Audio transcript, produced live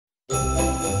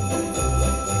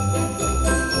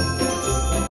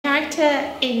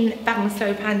character in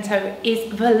Ballinasloe Panto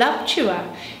is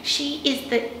Voluptua. She is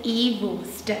the evil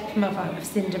stepmother of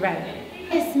Cinderella.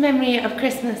 His memory of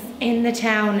Christmas in the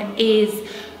town is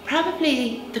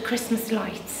probably the Christmas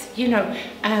lights, you know,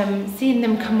 seeing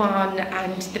them come on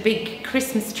and the big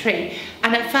Christmas tree.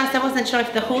 And at first I wasn't sure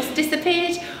if the horse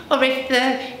disappeared or if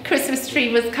the Christmas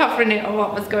tree was covering it or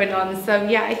what was going on. So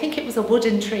yeah, I think it was a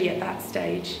wooden tree at that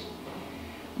stage.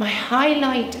 My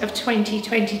highlight of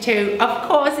 2022, of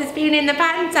course, has been in the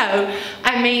panto.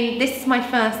 I mean, this is my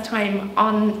first time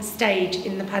on stage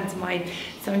in the pantomime,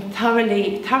 so I'm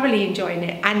thoroughly enjoying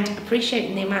it and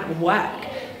appreciating the amount of work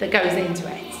that goes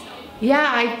into it.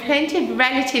 Yeah, I have plenty of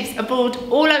relatives abroad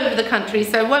all over the country,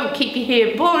 so I won't keep you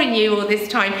here boring you all this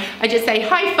time. I just say,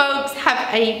 hi folks,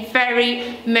 have a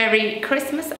very Merry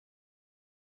Christmas.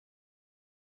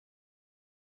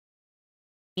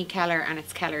 Keller, and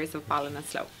it's Kellers of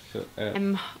Ballinasloe.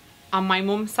 On my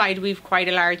mum's side, we've quite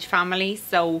a large family,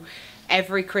 so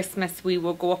every Christmas we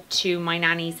will go up to my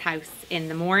nanny's house in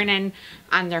the morning,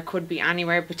 and there could be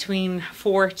anywhere between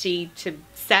 40 to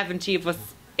 70 of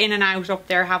us in and out up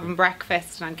there having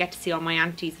breakfast, and I get to see all my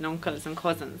aunties and uncles and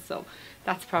cousins, so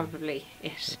that's probably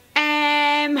it.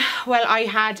 Well, I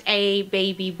had a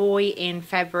baby boy in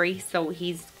February, so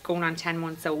he's going on 10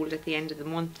 months old at the end of the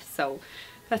month, so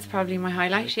that's probably my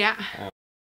highlight, yeah.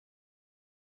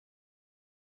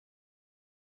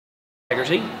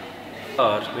 Integrity.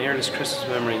 God, my earliest Christmas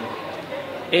memory.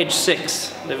 Age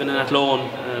 6, living in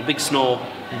Athlone, big snow,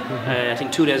 I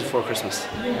think 2 days before Christmas.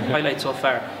 Highlight so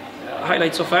far.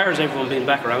 Highlight so far is everyone being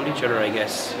back around each other, I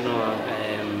guess. You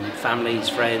know, families,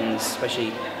 friends,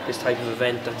 especially this type of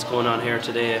event that's going on here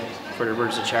today for the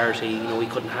Brothers of Charity. You know, we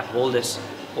couldn't hold this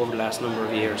over the last number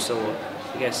of years, so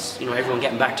I guess, you know, everyone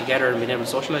getting back together and being able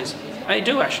to socialise. I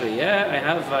do actually, yeah, I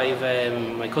have.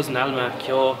 I've my cousin Alma,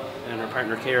 Kyo, and her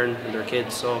partner Kieran and their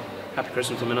kids, so happy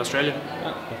Christmas to them in Australia.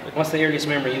 What's the earliest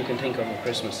memory you can think of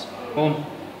Christmas? Home?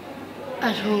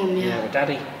 At home, yeah. Yeah, with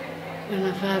Daddy? With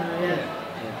my father, yeah.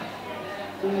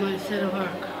 My sale of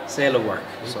work. Sale of work.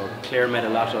 So Claire made a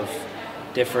lot of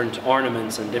different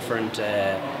ornaments and different,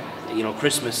 you know,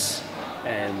 Christmas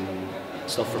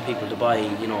stuff for people to buy,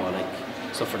 you know, like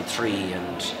stuff for the tree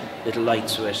and little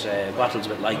lights with bottles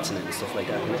with lights in it and stuff like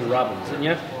that. Little robins, didn't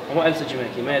you? And what else did you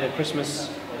make? You made a Christmas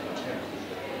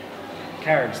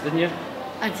cards, didn't you?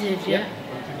 I did, yeah.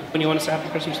 When you want to say happy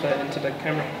Christmas into the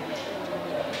camera?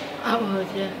 I was,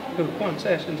 yeah. Go on,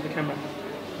 say it into the camera.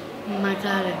 My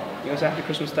daddy. You want to say happy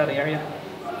Christmas, Daddy, are you?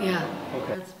 Yeah.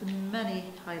 Okay. There's been many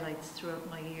highlights throughout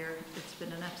my year. It's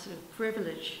been an absolute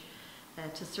privilege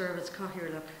to serve as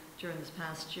Cathaoirleach during this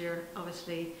past year.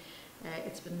 Obviously,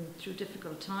 it's been through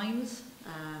difficult times,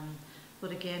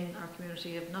 but again, our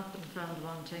community have not been found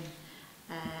wanting.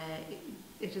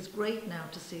 It is great now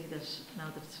to see that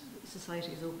now that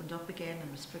society has opened up again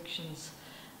and restrictions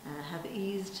have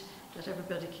eased, that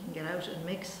everybody can get out and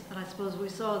mix. And I suppose we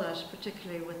saw that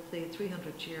particularly with the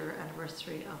 300-year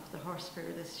anniversary of the horse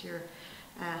fair this year,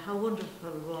 how wonderful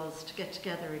it was to get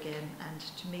together again and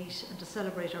to meet and to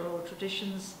celebrate our old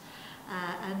traditions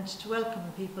and to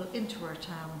welcome people into our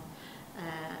town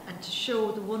and to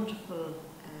show the wonderful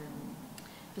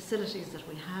facilities that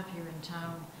we have here in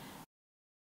town.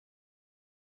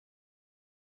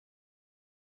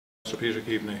 So Peter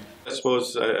Keaveney. I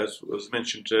suppose, as was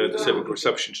mentioned, the civic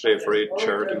reception today for Aidan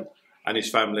Sheridan and his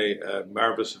family, a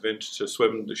marvellous event to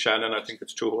swim the Shannon. I think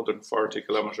it's 240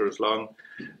 kilometres long,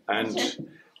 and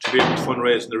to be able to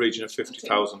fundraise in the region of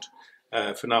 50,000,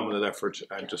 phenomenal effort,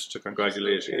 and just to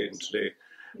congratulate Aidan today.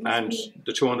 And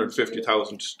the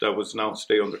 250,000 that was announced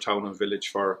today under Town and Village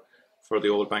for the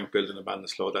old bank building in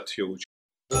Ballinasloe, that's huge.